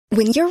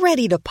When you're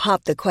ready to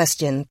pop the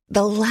question,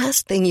 the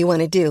last thing you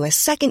want to do is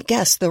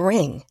second-guess the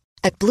ring.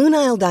 At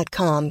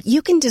BlueNile.com,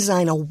 you can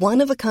design a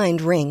one-of-a-kind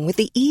ring with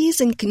the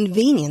ease and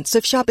convenience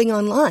of shopping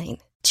online.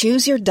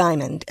 Choose your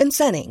diamond and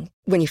setting.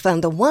 When you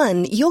find the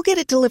one, you'll get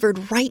it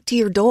delivered right to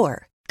your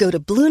door. Go to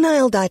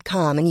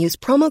BlueNile.com and use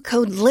promo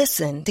code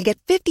LISTEN to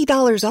get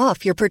 $50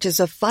 off your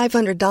purchase of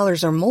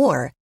 $500 or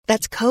more.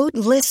 That's code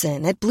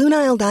LISTEN at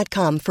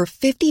BlueNile.com for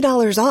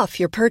 $50 off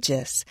your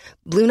purchase.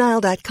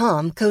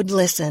 BlueNile.com, code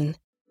LISTEN.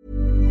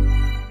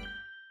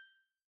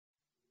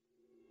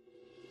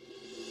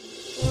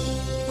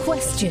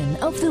 Question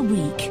of the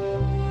week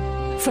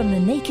from the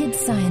Naked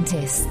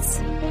Scientists.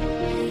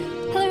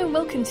 Hello and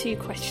welcome to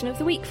Question of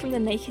the Week from the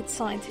Naked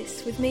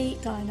Scientists with me,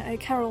 Diana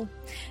O'Carroll.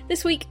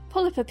 This week,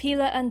 pull up a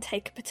peeler and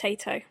take a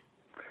potato.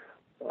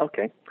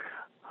 Okay.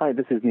 Hi,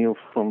 this is Neil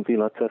from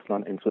Villa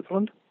Tersland in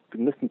Switzerland. I've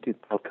been listening to the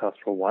podcast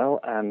for a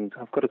while and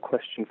I've got a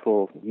question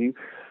for you.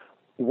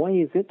 Why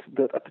is it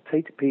that a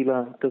potato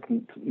peeler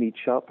doesn't need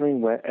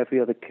sharpening where every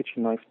other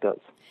kitchen knife does?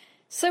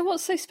 So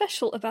what's so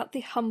special about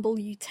the humble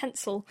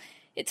utensil?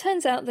 It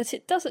turns out that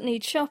it doesn't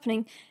need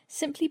sharpening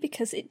simply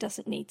because it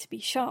doesn't need to be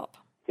sharp.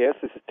 Yes,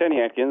 this is Tony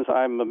Atkins.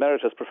 I'm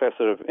Emeritus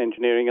Professor of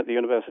Engineering at the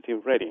University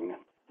of Reading.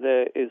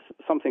 There is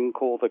something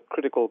called the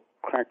critical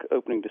crack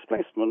opening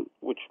displacement,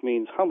 which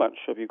means how much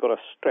have you got to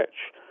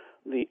stretch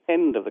the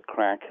end of the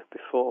crack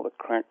before the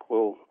crack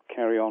will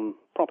carry on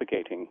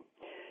propagating.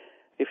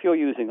 If you're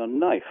using a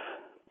knife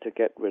to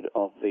get rid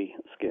of the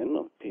skin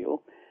or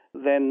peel,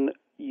 then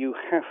you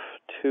have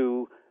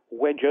to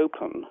wedge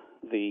open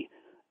the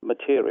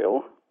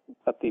material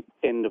at the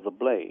end of the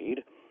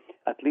blade,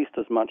 at least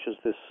as much as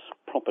this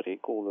property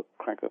called the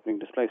crack opening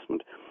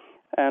displacement.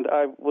 And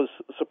I was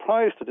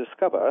surprised to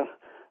discover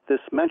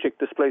this magic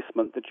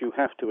displacement that you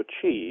have to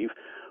achieve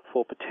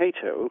for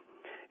potato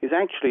is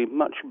actually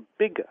much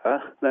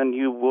bigger than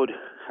you would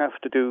have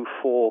to do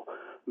for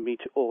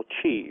meat or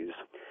cheese.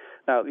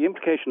 Now, the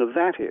implication of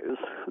that is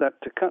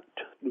that to cut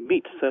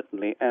meat,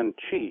 certainly, and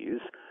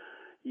cheese,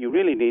 you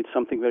really need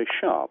something very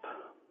sharp.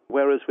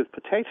 Whereas with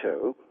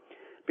potato,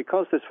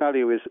 because this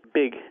value is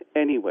big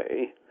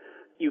anyway,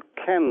 you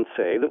can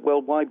say that,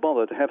 well, why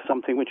bother to have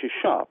something which is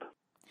sharp?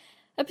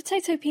 A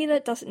potato peeler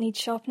doesn't need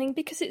sharpening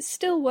because it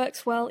still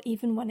works well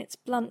even when it's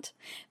blunt.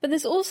 But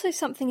there's also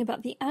something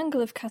about the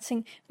angle of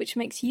cutting which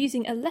makes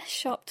using a less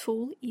sharp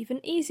tool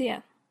even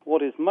easier.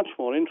 What is much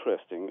more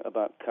interesting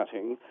about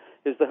cutting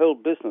is the whole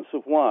business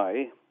of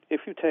why,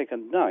 if you take a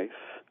knife,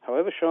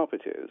 however sharp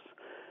it is,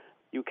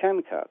 you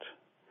can cut.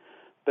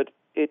 But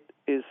it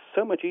is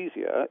so much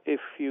easier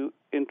if you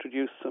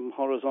introduce some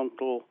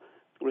horizontal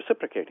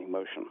reciprocating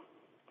motion.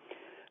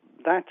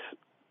 That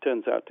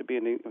turns out to be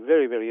a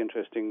very, very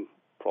interesting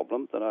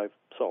problem that I've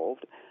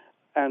solved.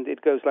 And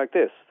it goes like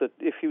this, that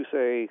if you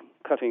say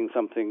cutting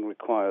something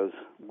requires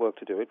work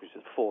to do it, which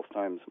is force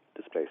times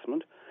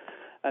displacement,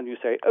 and you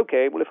say,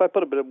 okay, well, if I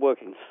put a bit of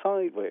work in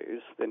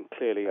sideways, then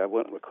clearly I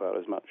won't require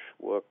as much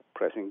work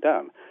pressing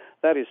down.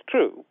 That is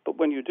true, but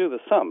when you do the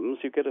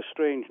sums, you get a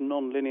strange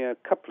nonlinear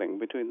coupling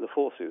between the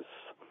forces,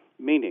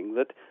 meaning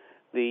that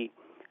the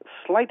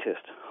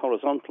slightest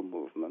horizontal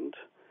movement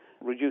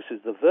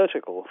reduces the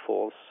vertical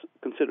force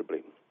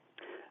considerably.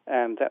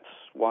 And that's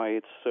why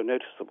it's so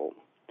noticeable.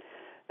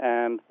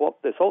 And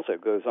what this also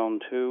goes on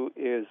to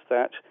is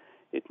that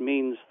it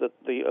means that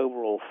the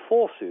overall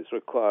forces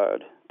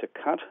required to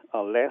cut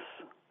are less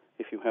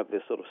if you have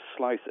this sort of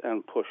slice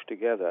and push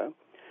together.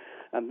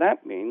 And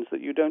that means that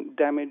you don't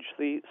damage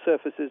the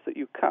surfaces that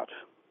you cut.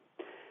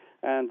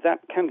 And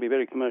that can be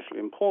very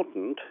commercially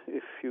important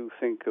if you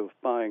think of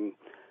buying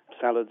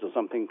salads or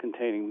something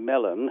containing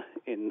melon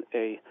in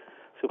a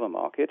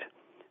supermarket.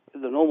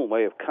 The normal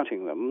way of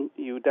cutting them,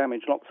 you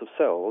damage lots of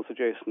cells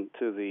adjacent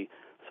to the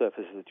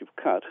surfaces that you've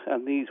cut,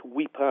 and these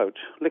weep out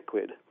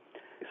liquid.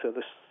 So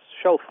the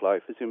shelf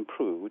life is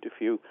improved if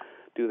you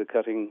do the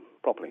cutting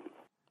properly.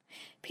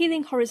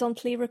 Peeling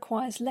horizontally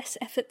requires less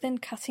effort than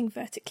cutting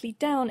vertically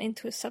down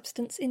into a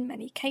substance in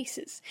many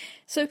cases,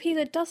 so a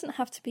peeler doesn't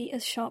have to be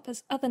as sharp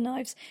as other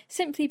knives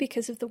simply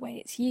because of the way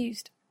it's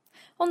used.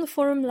 On the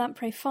forum,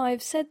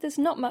 Lamprey5 said there's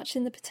not much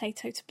in the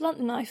potato to blunt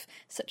the knife,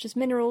 such as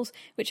minerals,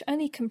 which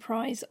only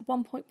comprise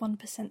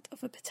 1.1%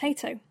 of a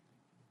potato.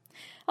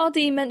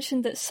 RD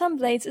mentioned that some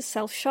blades are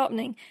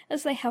self-sharpening,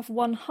 as they have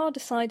one harder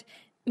side,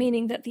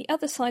 meaning that the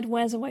other side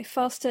wears away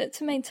faster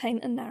to maintain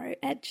a narrow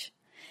edge.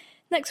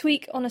 Next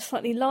week, on a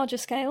slightly larger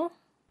scale...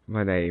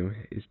 My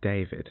name is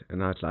David,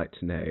 and I'd like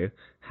to know,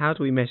 how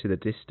do we measure the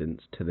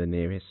distance to the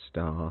nearest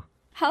star?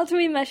 How do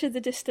we measure the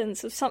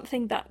distance of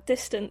something that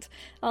distant?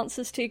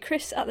 Answers to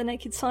Chris at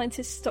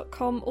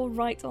thenakedscientists.com or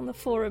write on the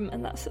forum,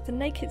 and that's at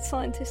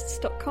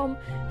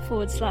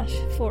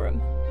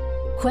thenakedscientists.com/forum.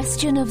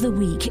 Question of the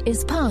Week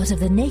is part of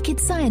the Naked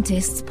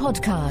Scientists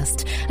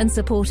podcast and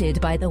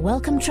supported by the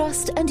Wellcome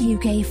Trust and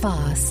UK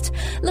Fast.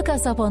 Look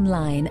us up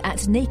online at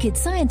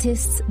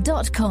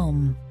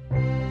nakedscientists.com.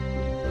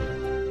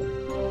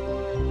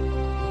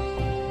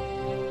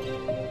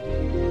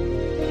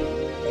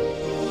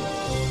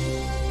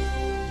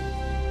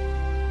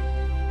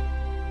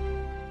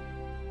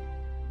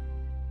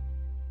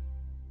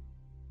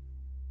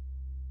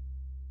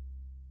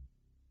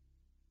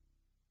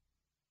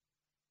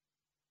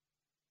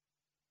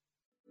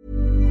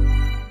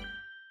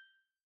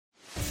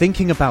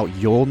 thinking about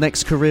your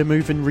next career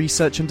move in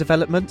research and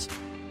development?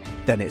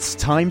 Then it's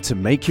time to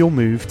make your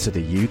move to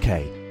the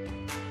UK.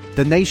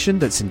 The nation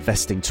that's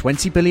investing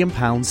 £20 billion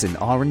in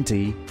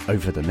R&D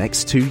over the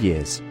next 2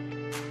 years.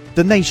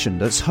 The nation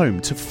that's home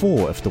to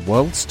 4 of the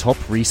world's top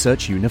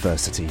research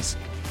universities.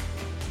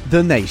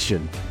 The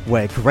nation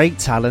where great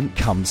talent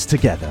comes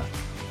together.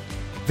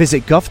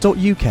 Visit gov.uk/great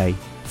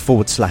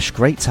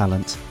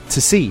talent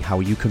to see how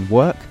you can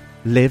work,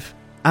 live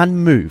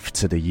and move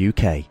to the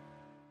UK.